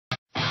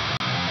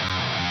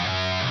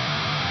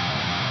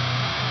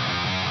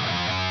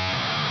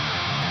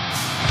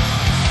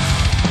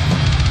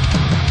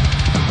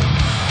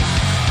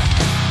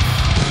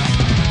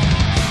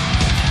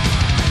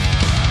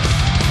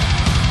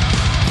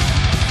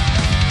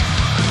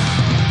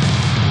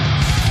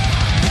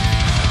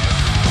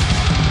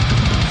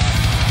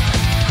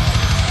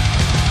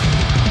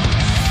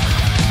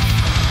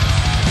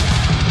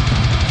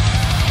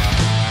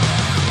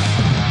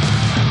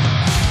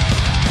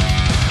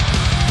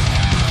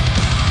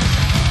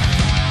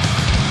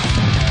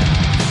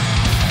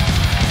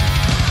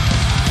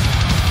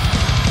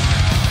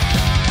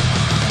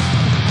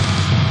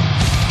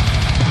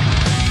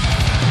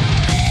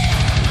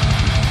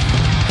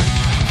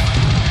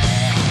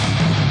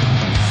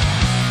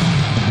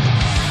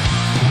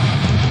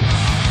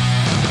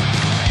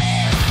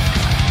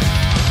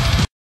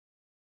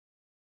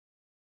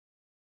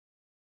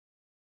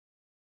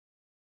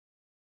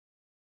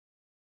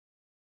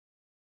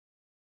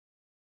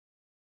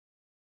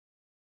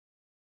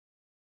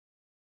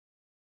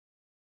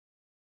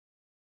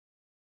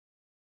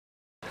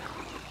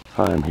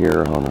I'm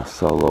here on a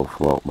solo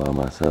float by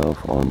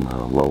myself on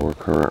the Lower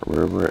Current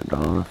River at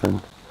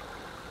Donovan.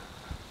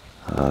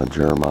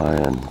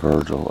 Jeremiah and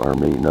Virgil are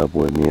meeting up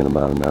with me in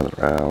about another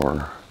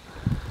hour.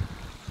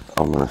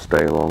 I'm going to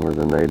stay longer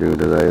than they do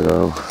today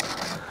though.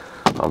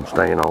 I'm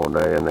staying all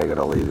day and they got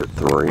to leave at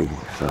 3.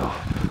 So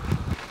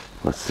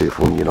let's see if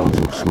we can get on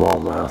some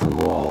smallmouth and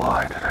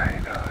walleye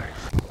today,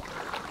 guys.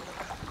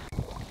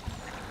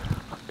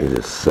 It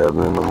is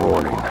 7 in the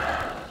morning.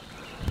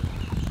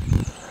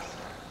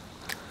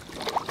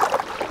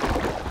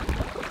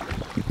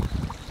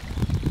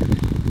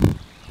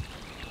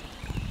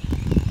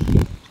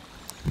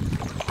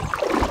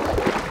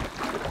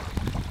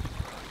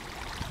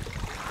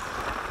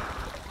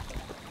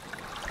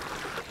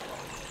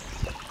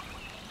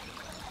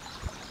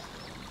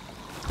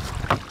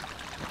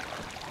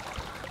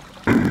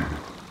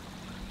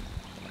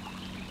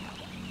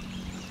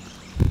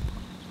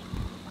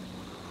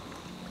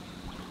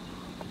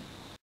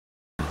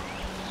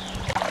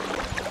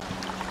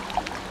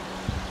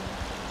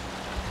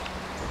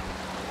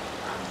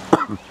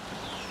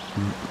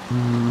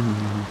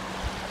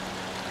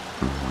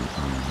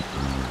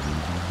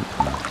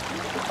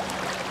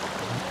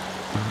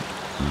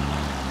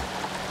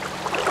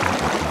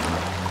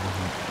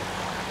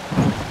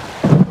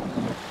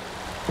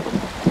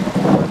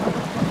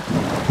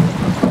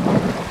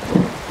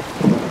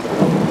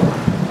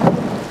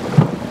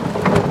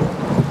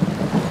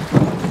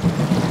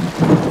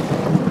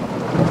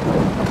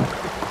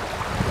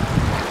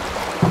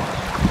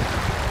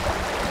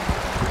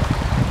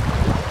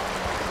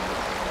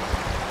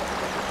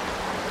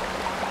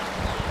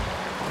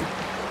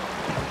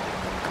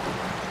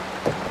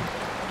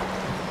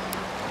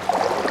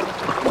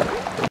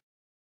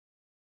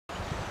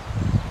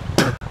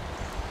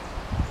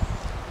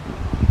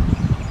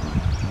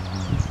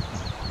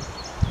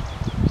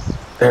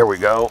 There we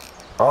go.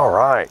 All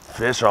right,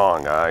 fish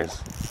on,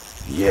 guys.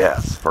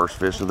 Yes, first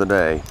fish of the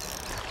day.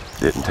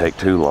 Didn't take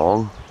too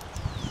long.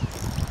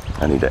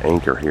 I need to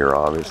anchor here,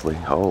 obviously.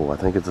 Oh, I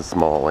think it's a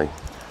smallie,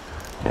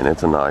 and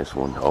it's a nice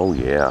one. Oh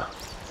yeah,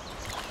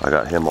 I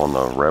got him on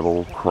the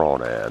Rebel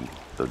Crawdad.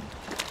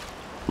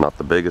 Not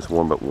the biggest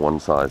one, but one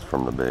size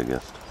from the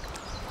biggest.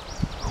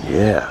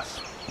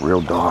 Yes,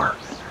 real dark.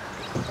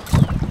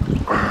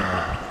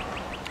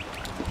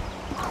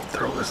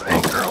 Throw this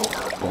anchor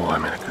over. Boy,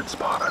 I'm in a good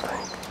spot, I think.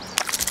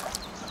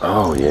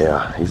 Oh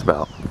yeah, he's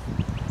about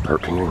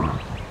 13.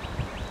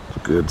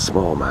 Good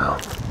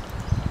smallmouth.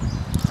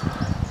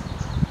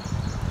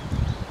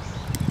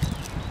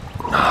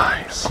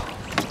 Nice.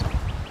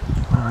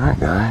 Alright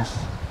guys,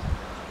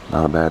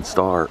 not a bad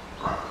start.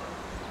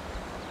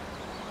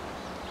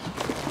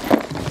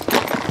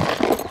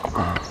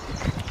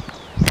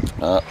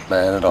 Not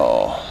bad at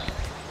all.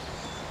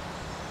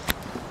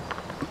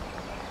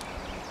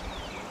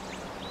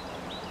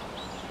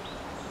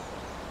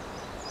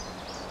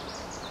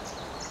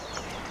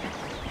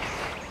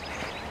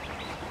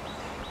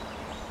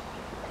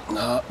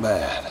 Not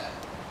bad.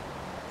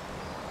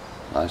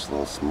 Nice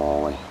little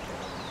smallie.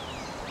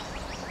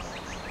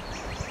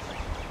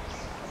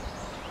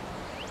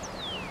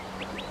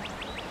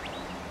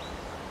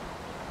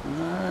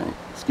 Alright,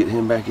 let's get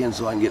him back in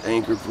so I can get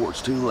anchored before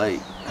it's too late.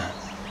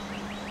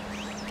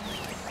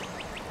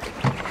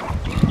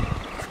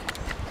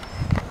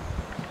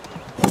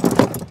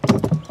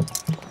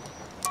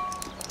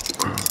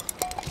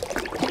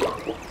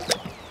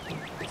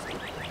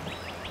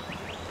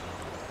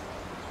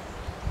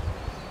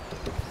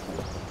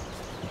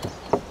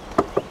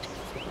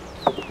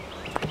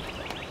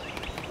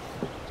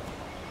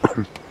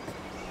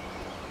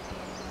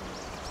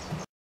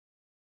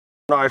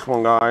 Nice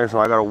one, guys.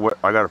 I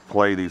gotta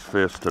play these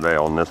fish today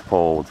on this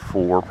pole with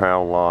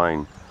 4-pound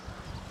line.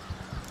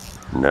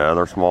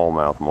 Another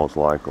smallmouth, most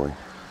likely.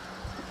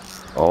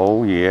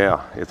 Oh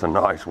yeah, it's a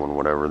nice one,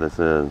 whatever this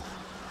is.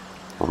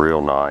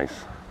 Real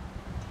nice.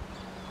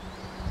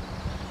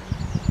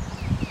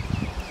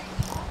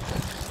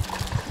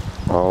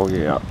 Oh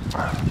yeah.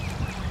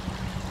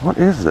 What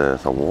is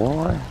this? A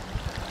walleye?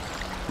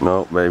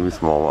 Nope, baby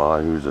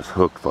smalleye. He was just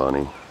hooked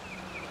funny.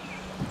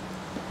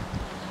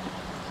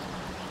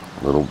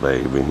 Little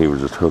baby. He was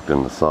just hooked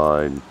in the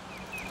side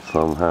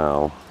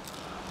somehow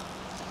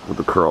with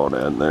the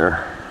crawdad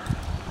there.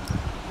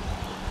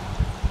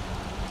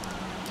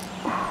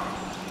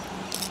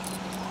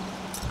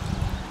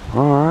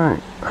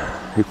 Alright.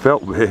 He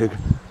felt big.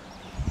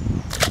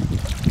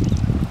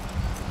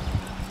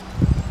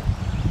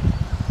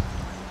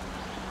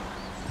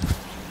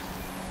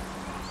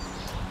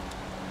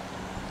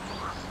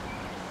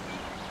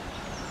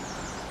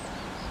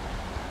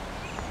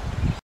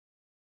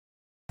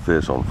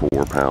 Fish on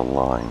 4-pound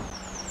line.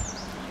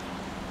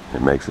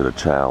 It makes it a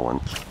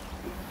challenge.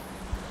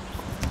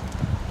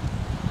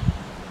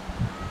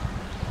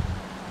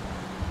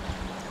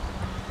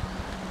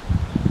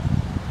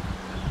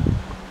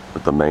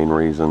 But the main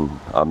reason,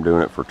 I'm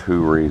doing it for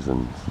 2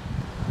 reasons.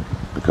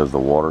 Because the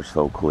water's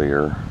so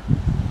clear,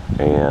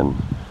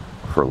 and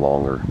for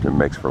longer, it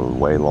makes for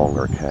way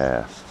longer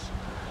casts.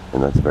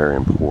 And that's very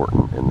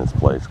important in this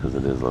place because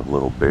it is a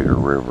little bigger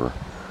river.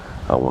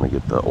 I want to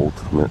get the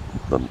ultimate,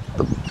 the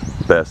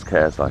best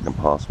cast I can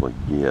possibly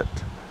get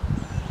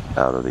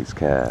out of these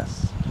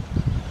casts.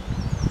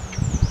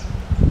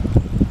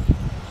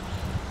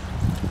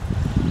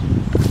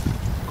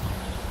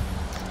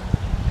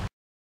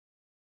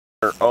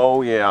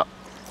 Oh yeah,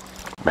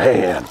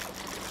 man,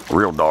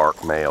 real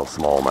dark male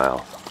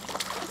smallmouth.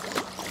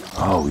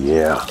 Oh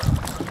yeah,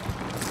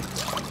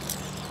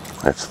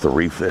 that's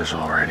 3 fish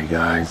already,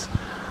 guys.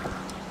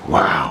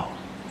 Wow.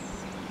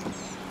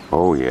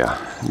 Oh yeah,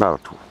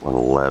 about an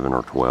 11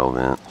 or 12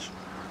 inch.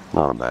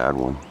 Not a bad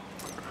one.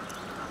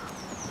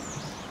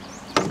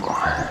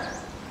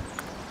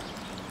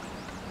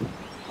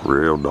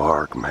 Real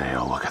dark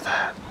male, look at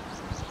that.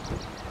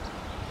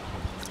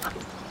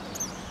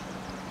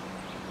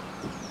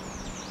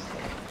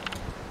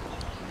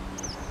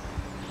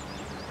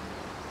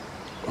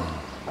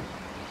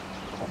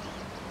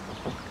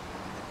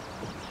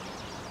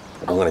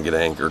 I'm gonna get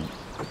anchored.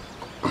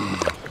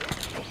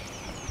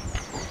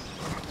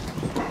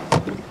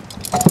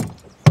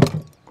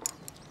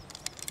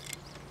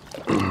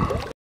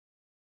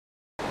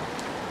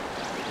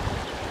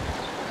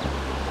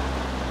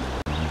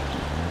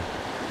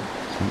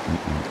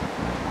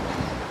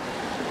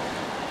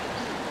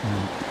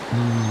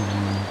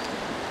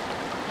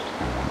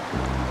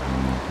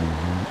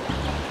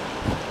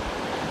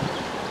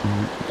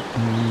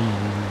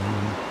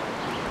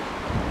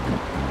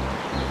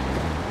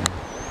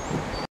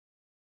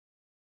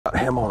 Got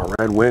him on a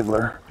red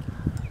wiggler,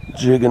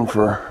 jigging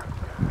for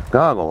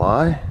goggle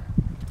eye.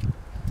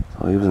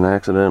 So he was an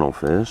accidental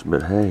fish,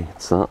 but hey,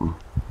 it's something.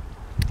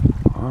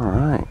 All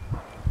right,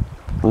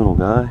 little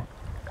guy.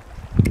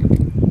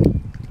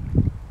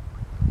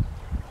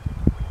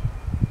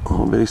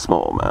 Little bitty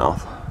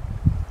smallmouth.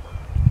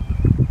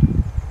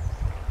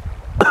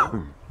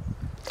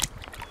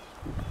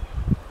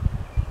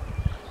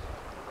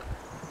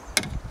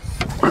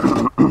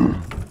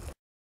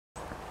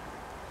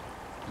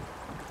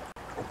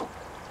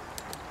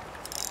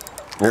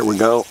 There we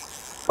go.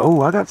 Oh,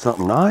 I got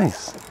something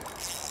nice.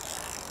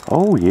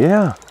 Oh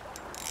yeah,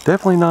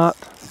 definitely not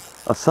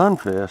a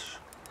sunfish.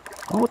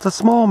 Oh, it's a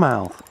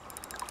smallmouth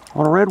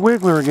on a red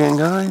wiggler again,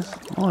 guys.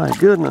 My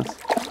goodness.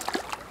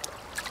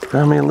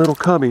 Found me a little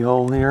cubby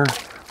hole here.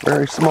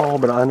 Very small,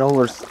 but I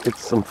know it's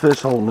some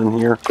fish holding in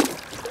here.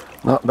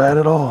 Not bad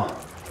at all.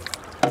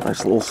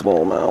 Nice little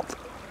smallmouth.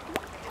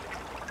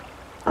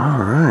 All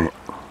right.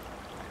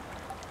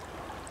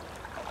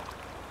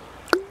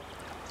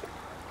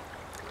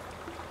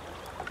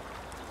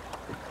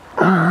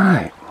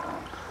 Alright,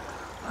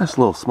 nice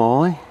little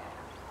smallie.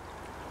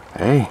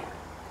 Hey,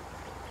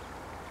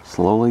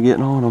 slowly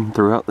getting on them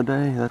throughout the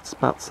day. That's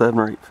about 7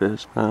 or 8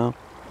 fish now.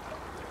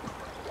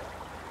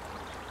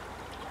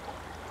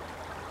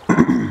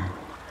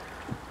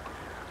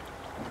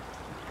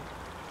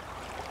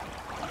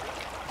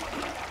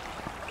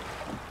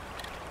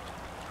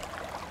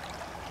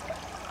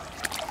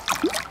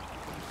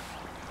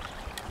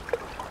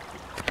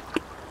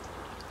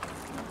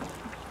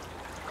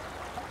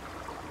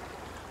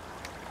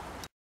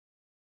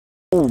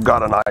 Oh,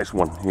 got a nice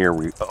one. Here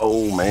we go.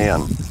 Oh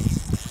man.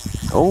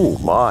 Oh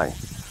my.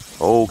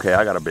 Okay,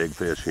 I got a big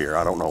fish here.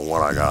 I don't know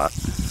what I got,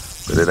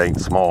 but it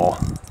ain't small.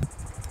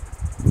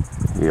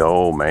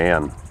 Oh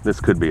man,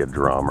 this could be a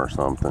drum or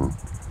something.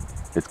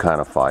 It's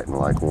kind of fighting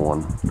like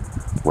one.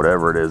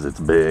 Whatever it is, it's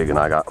big, and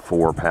I got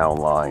 4-pound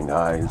line,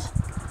 guys.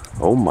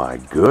 Oh my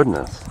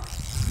goodness.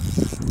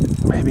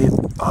 Maybe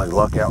I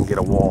luck out and get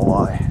a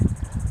walleye.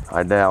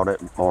 I doubt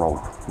it on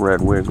a red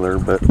wiggler,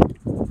 but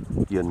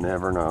you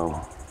never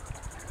know.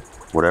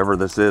 Whatever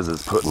this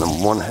is putting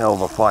them one hell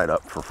of a fight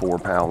up for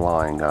 4-pound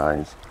line,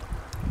 guys.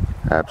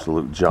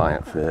 Absolute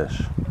giant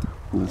fish.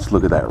 Let's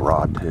look at that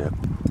rod tip.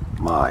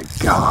 My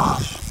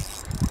gosh.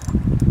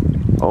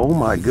 Oh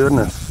my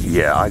goodness.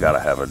 Yeah, I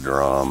gotta have a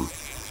drum.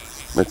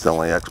 It's the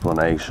only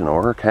explanation,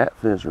 or a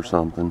catfish or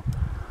something.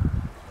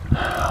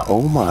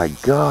 Oh my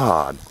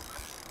God.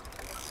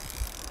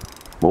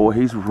 Boy,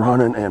 he's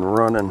running and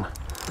running.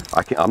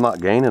 I'm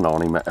not gaining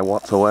on him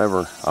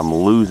whatsoever. I'm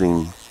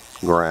losing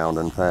ground,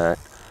 in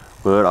fact.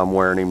 But I'm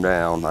wearing him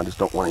down. I just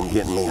don't want him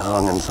getting me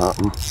hung in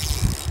something.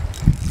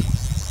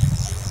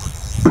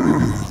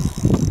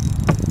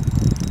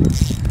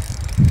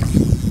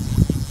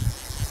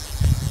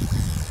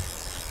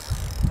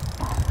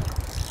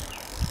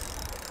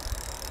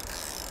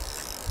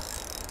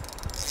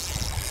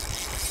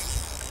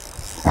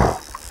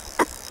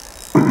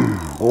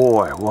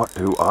 Boy, what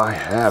do I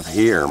have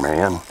here,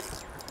 man?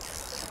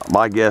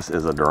 My guess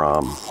is a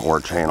drum or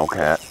a channel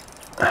cat.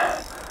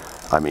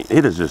 I mean,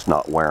 it is just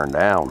not wearing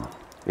down.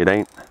 It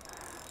ain't,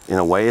 in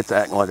a way it's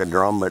acting like a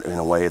drum, but in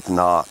a way it's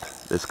not.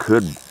 This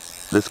could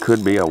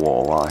be a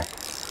walleye,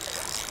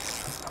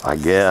 I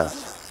guess.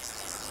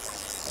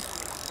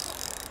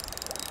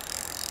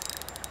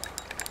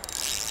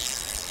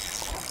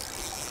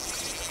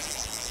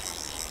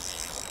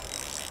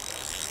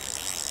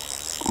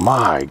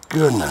 My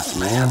goodness,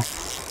 man.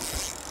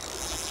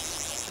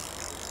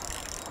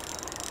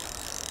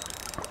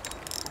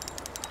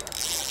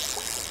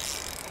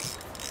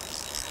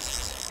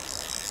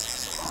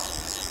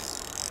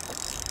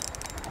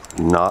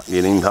 Not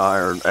getting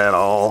tired at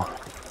all.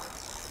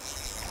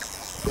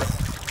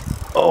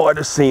 Oh, I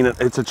just seen it.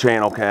 It's a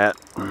channel cat.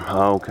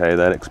 Okay,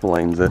 that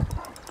explains it.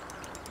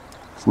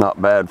 It's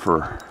not bad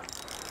for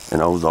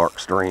an Ozark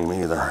stream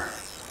either.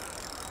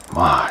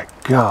 My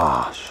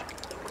gosh.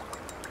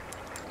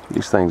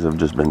 These things have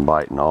just been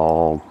biting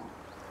all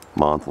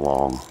month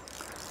long.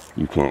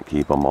 You can't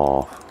keep them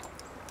off.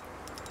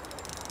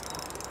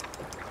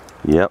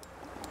 Yep,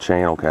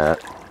 channel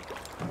cat.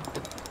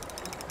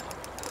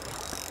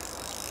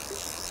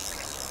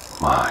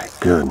 My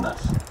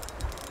goodness.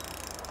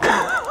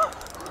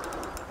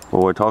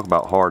 Boy, talk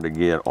about hard to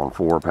get on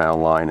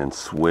 4-pound line and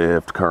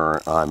swift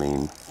current. I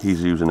mean,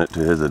 he's using it to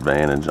his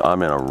advantage.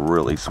 I'm in a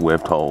really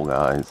swift hole,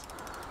 guys.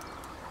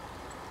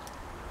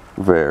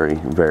 Very,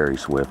 very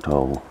swift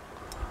hole.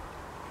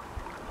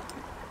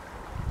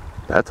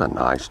 That's a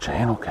nice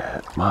channel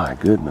cat. My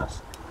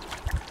goodness.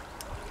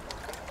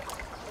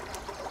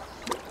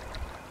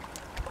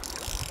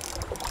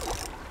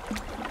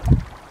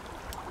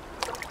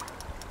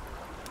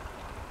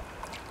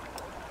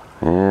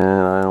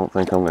 And I don't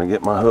think I'm going to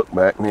get my hook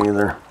back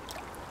neither.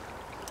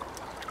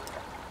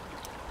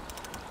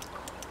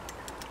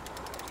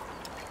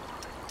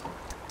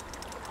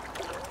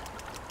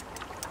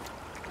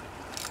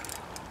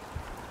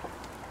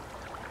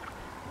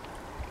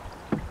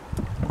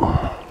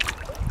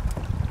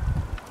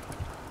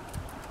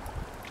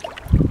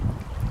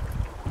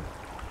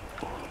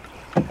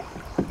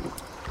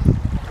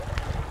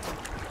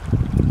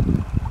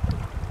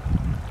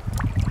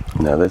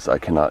 Now this I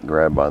cannot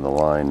grab by the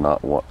line,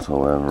 not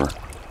whatsoever.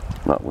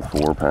 Not with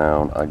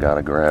 4-pound. I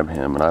gotta grab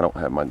him, and I don't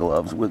have my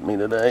gloves with me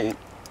today.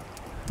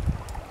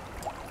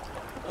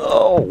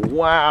 Oh,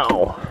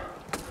 wow.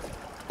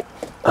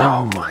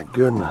 Oh my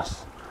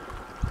goodness.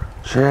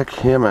 Check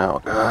him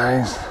out,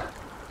 guys.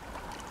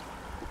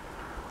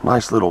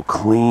 Nice little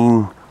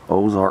clean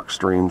Ozark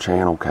stream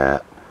channel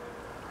cat.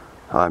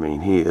 I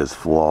mean, he is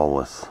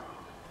flawless.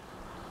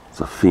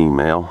 It's a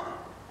female.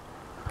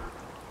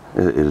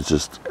 It is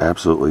just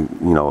absolutely,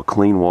 you know, a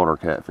clean water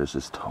catfish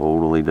is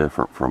totally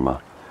different from a,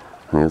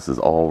 I mean, this is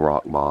all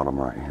rock bottom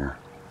right here.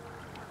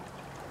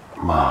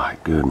 My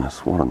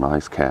goodness, what a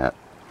nice cat.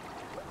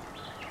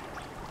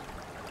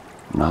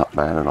 Not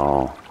bad at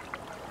all.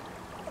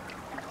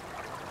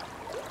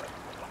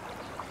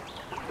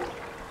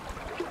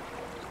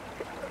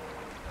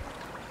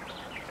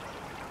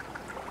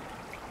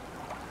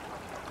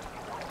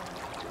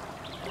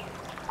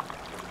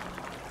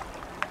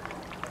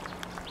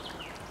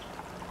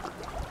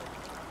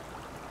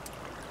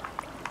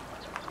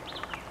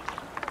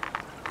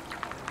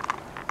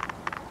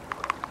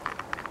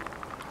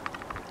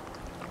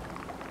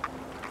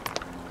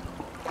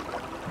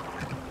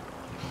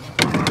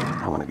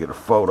 I'm gonna get a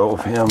photo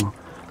of him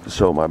to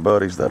show my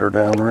buddies that are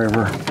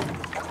downriver.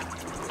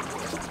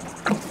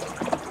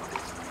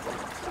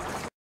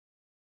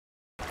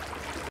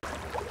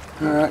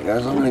 Alright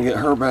guys, I'm gonna get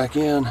her back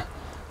in.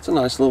 It's a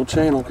nice little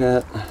channel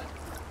cat.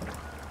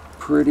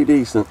 Pretty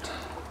decent.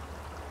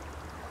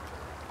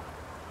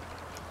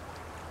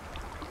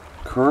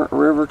 Current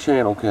River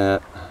channel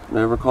cat.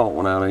 Never caught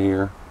one out of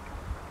here.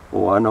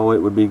 Well, I know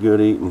it would be good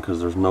eating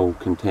because there's no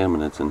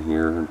contaminants in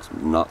here. It's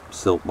not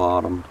silt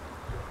bottomed.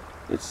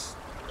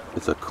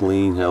 It's a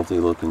clean, healthy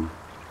looking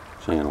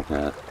channel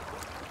cat.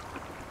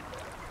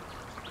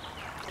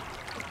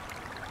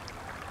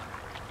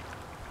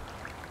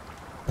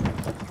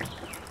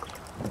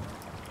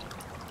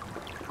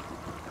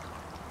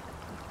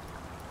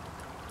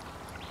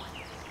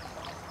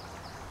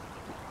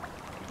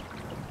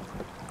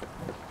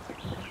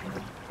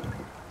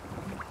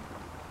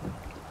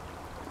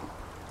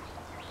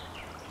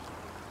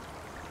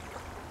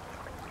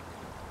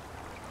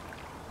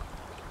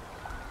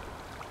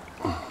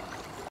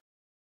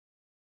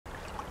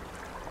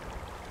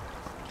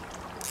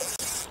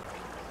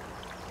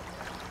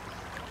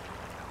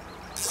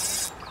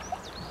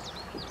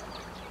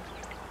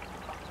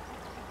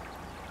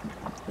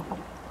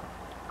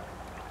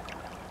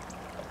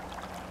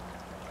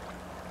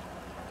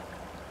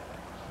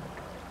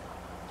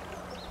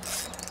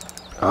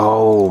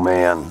 Oh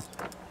man.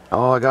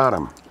 Oh, I got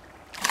him.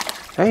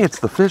 Hey, it's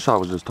the fish I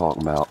was just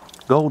talking about.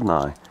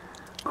 Goldeneye.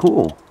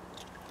 Cool.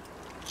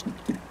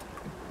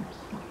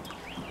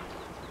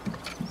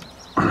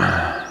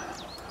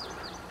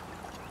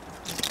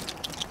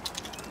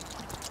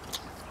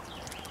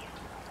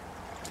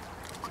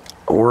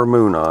 Or a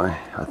Mooneye.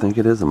 I think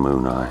it is a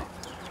Mooneye.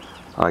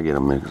 I get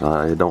them mixed.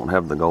 I don't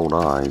have the gold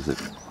eyes.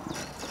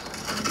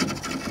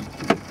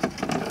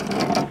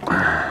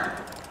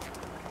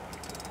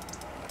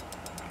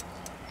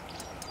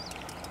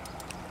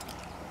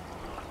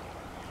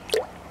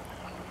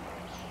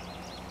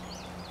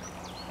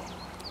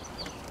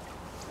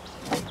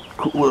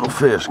 Cool little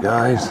fish,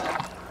 guys.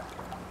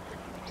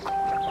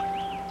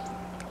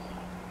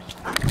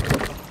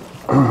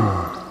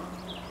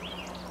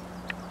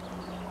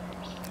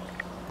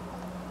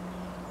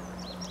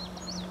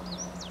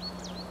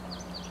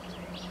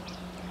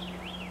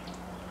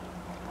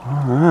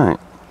 Alright.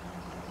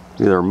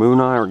 Either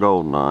Mooneye or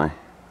Goldeneye.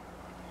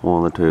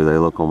 One of the two, they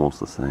look almost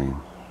the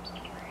same.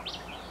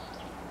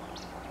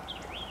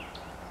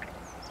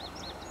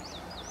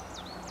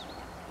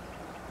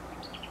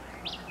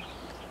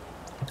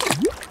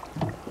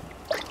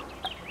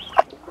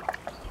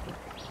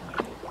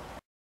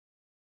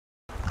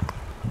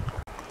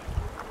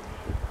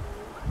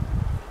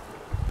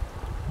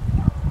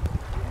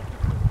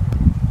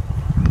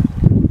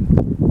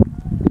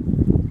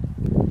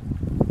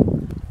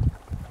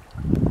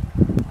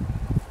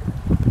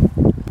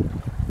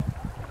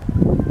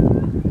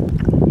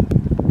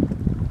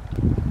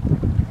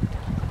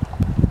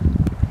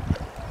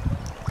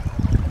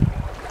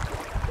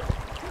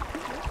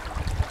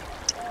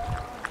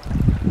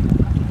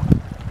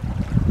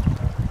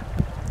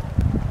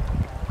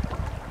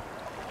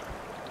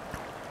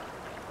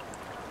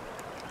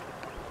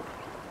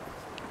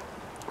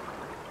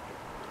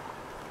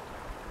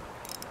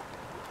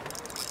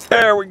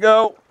 There we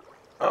go.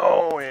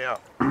 Oh yeah.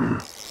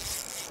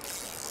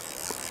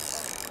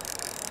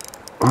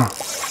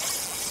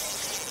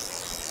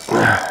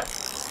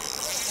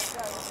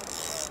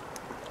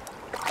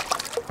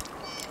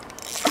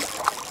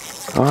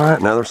 All right,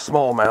 another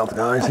smallmouth,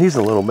 guys. He's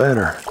a little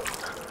better.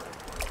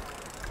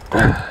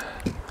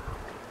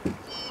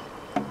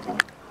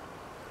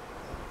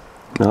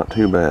 Not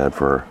too bad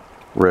for a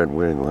red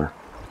wiggler.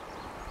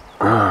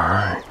 All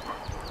right.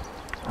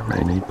 I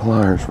may need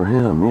pliers for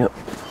him. Yep.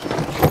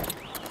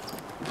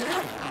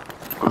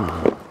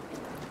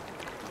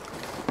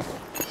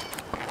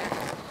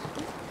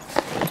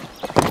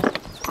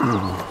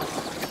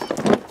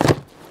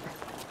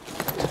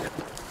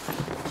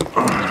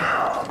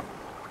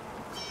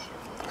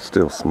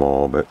 Still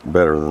small, but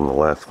better than the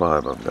last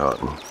 5 I've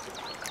gotten.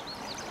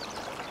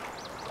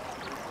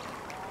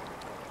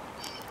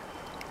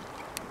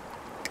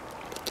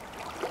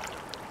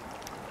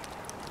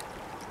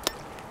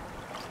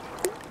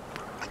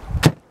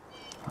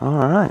 All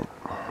right.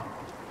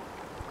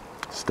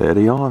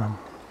 Steady on them.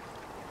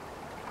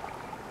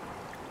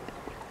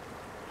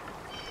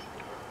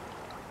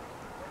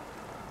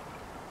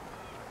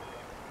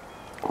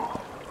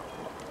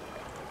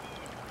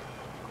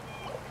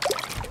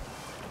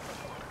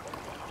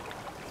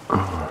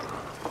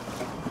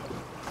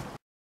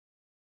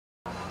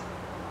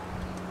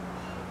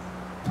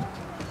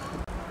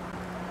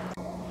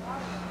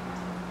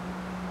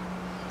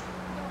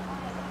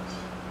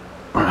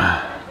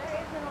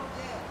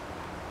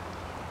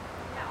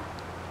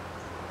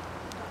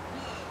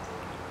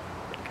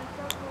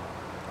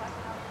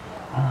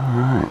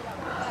 Alright.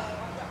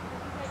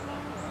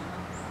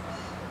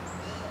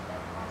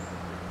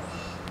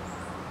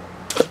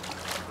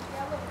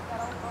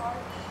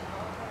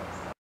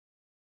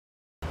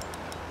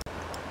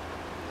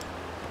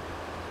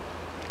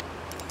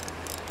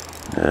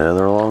 Yeah,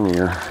 they're along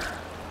here.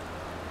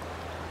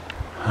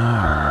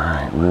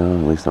 Alright, well,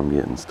 at least I'm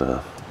getting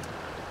stuff.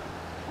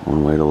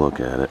 One way to look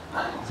at it.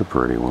 It's a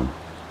pretty one.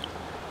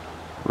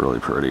 Really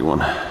pretty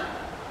one.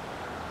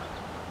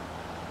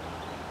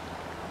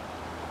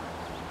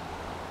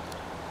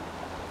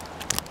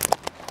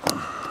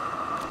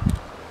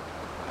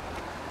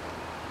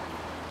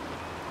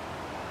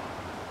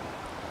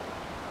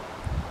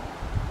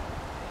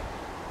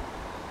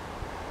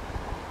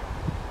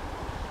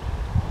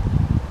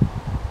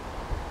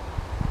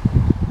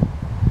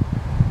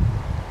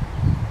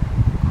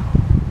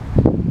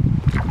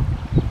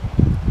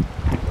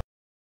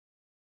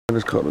 I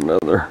just caught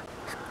another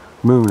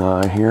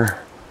Mooneye here.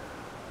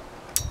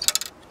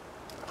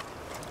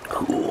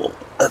 Cool.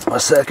 That's my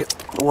second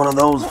one of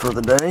those for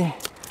the day.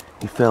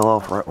 He fell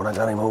off right when I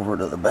got him over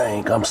to the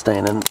bank. I'm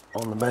standing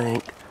on the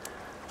bank.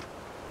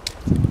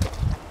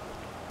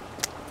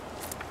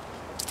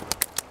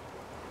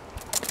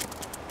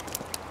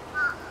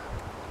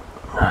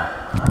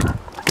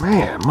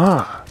 Man,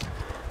 my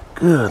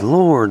good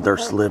Lord, they're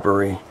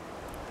slippery.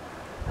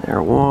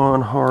 They're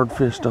one hard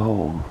fish to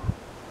hold.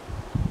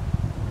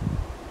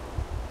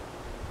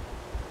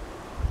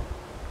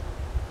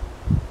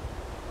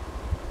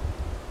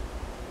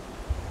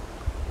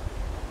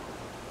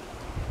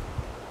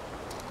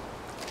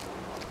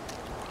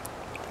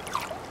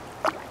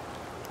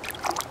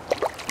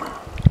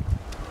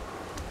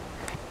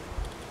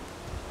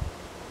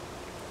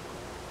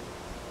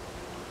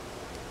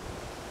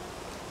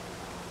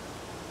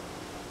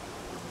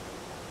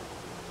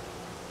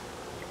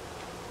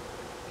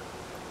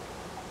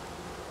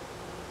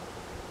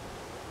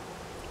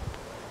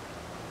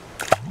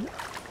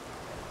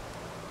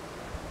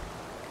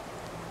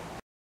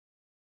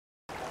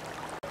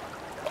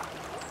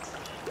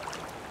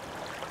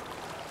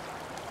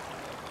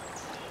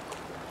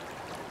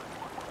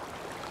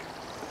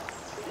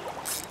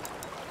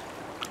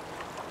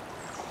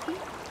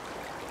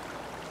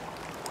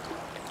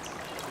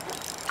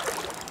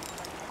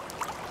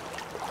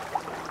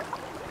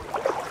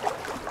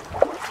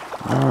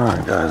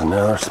 Alright guys,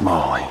 another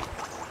smallie.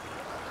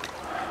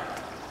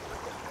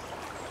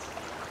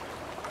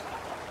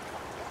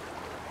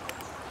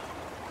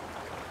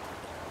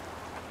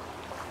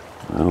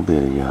 Little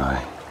bitty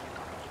guy.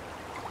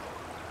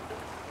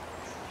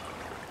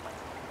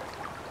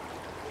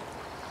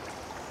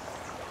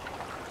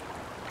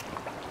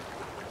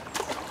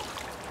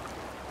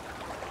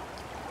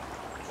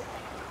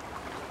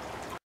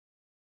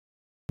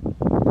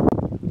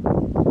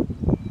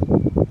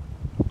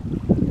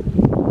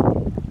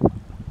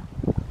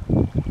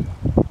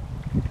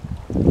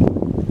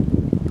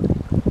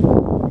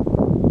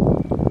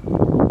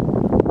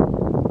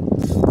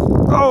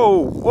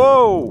 Oh,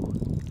 whoa.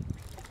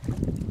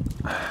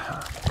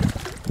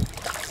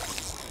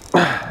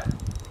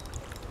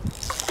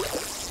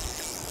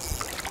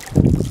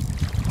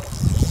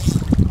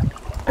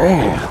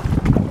 Man.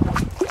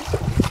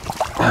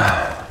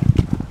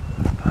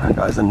 Alright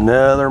guys,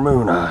 another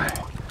Mooneye.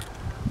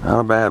 Not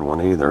a bad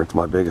one either. It's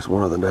my biggest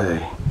one of the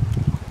day.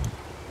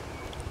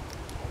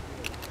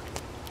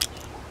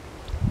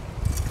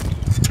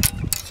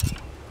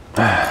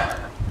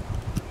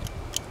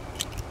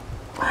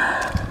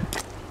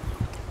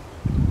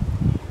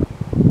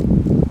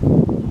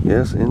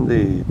 Yes,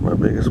 indeed, my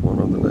biggest one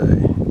of the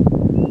day.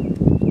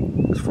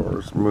 As far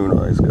as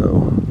Mooneyes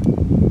go.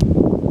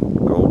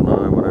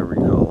 Goldeneye, whatever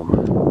you call them.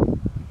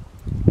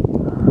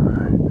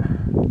 Alright.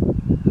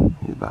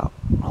 He's about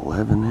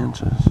 11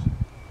 inches.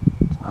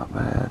 It's not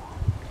bad.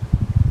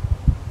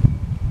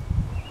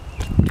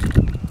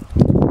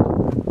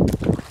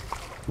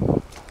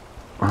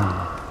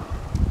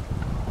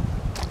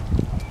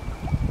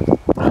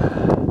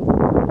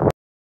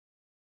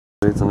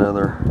 It's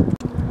another,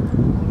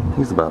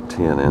 he's about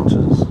 10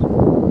 inches.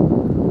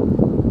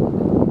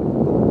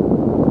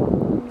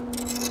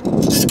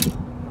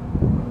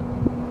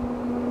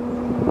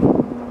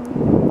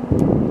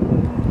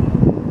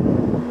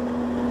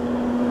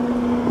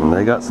 And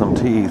they got some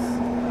teeth.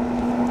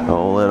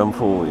 Don't let them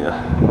fool you.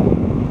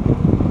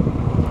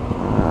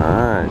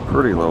 Alright,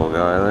 pretty little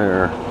guy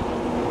there.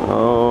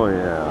 Oh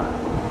yeah.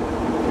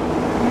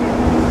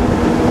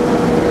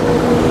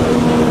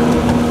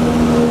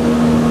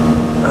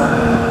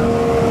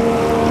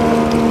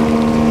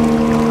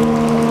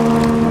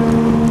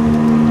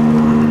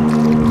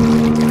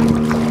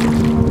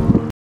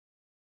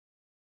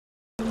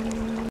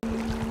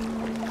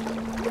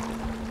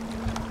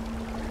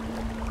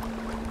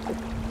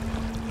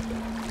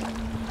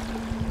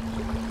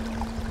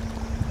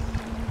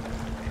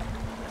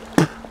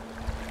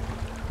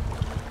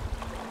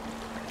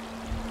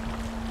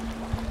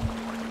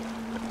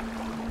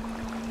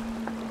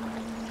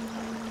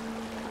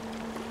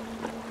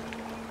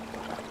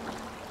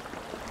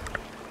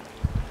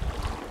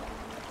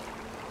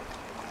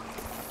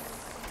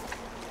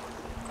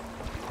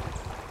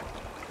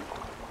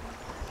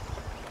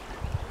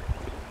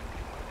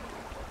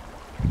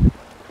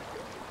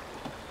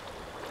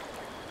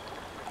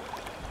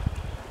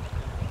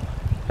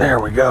 There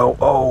we go.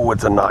 Oh,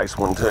 it's a nice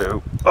one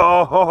too.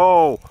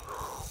 Oh,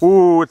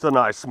 ooh, it's a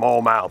nice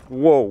smallmouth.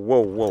 Whoa,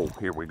 whoa, whoa.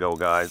 Here we go,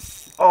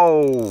 guys.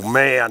 Oh,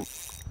 man.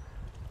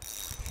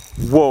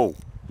 Whoa.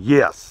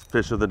 Yes,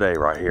 fish of the day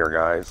right here,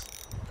 guys.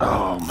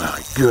 Oh,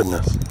 my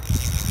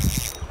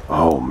goodness.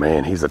 Oh,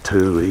 man, he's a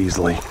 2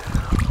 easily.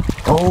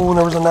 Oh,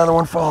 there was another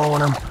one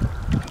following him.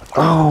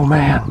 Oh,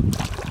 man.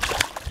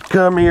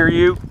 Come here,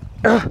 you.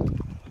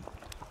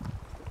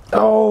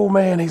 Oh,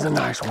 man, he's a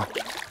nice one.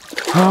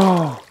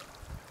 Oh.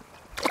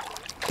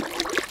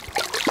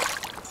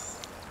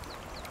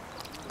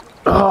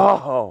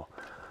 Oh,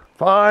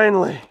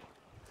 finally.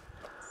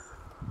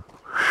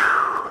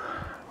 Whew.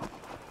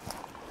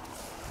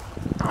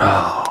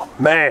 Oh,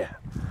 man.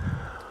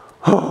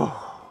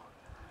 Oh,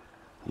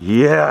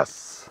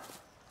 yes.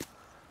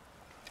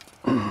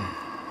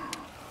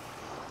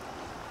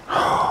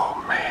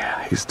 Oh,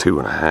 man, he's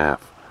 2.5.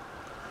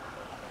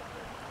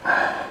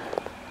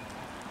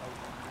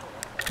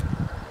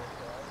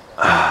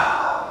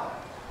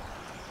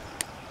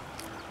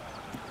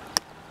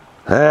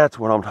 That's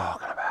what I'm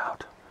talking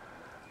about.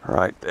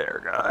 Right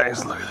there,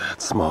 guys. Look at that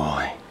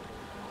smallie.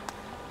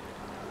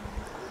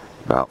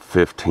 About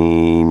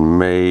 15,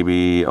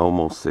 maybe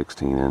almost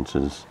 16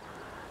 inches.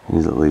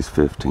 He's at least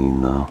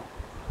 15 though.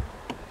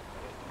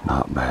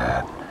 Not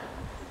bad.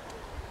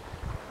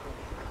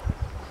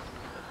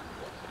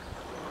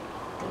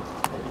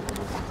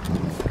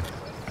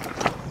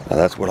 Now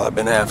that's what I've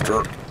been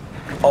after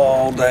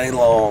all day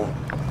long.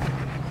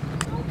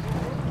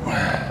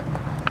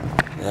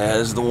 That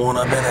is the one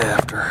I've been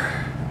after.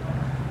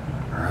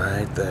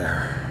 Right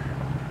there.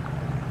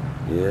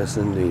 Yes,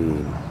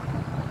 indeed.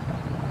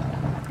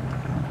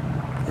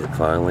 It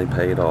finally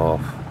paid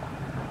off.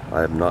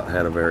 I have not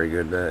had a very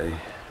good day.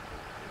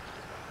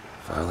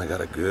 Finally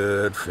got a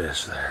good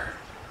fish there.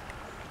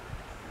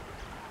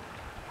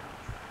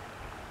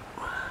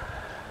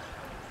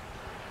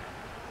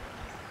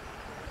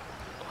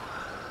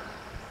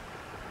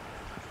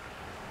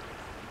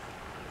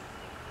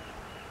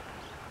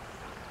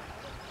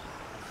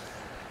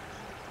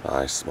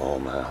 Nice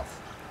smallmouth.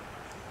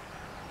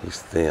 He's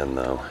thin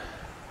though.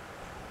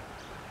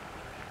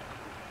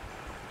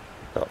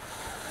 About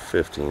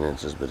 15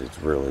 inches, but he's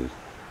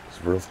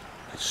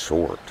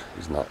short.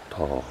 He's not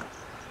tall.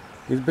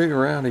 He's big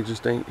around, he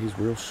just ain't, he's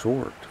real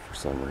short for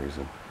some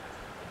reason.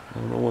 I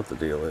don't know what the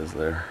deal is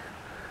there.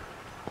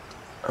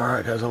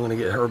 Alright guys, I'm gonna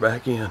get her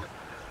back in.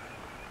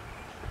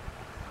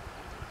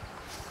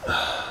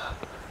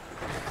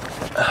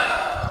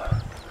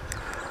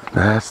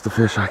 That's the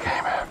fish I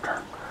came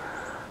after.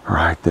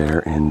 Right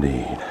there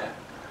indeed.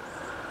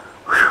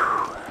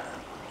 Whew.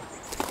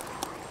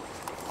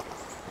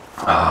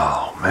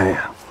 Oh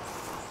man.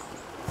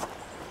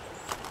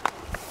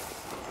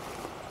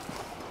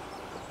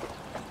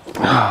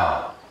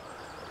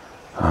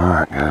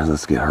 Alright guys,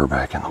 let's get her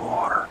back in the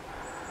water.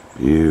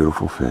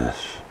 Beautiful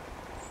fish.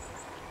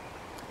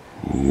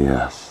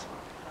 Yes.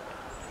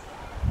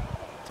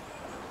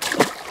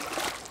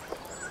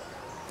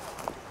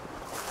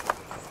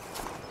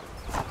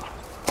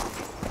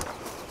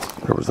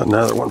 There was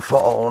another one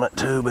following it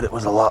too, but it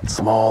was a lot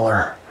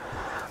smaller.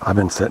 I've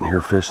been sitting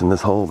here fishing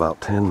this hole about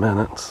 10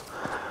 minutes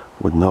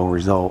with no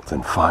results,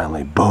 and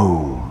finally,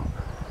 boom.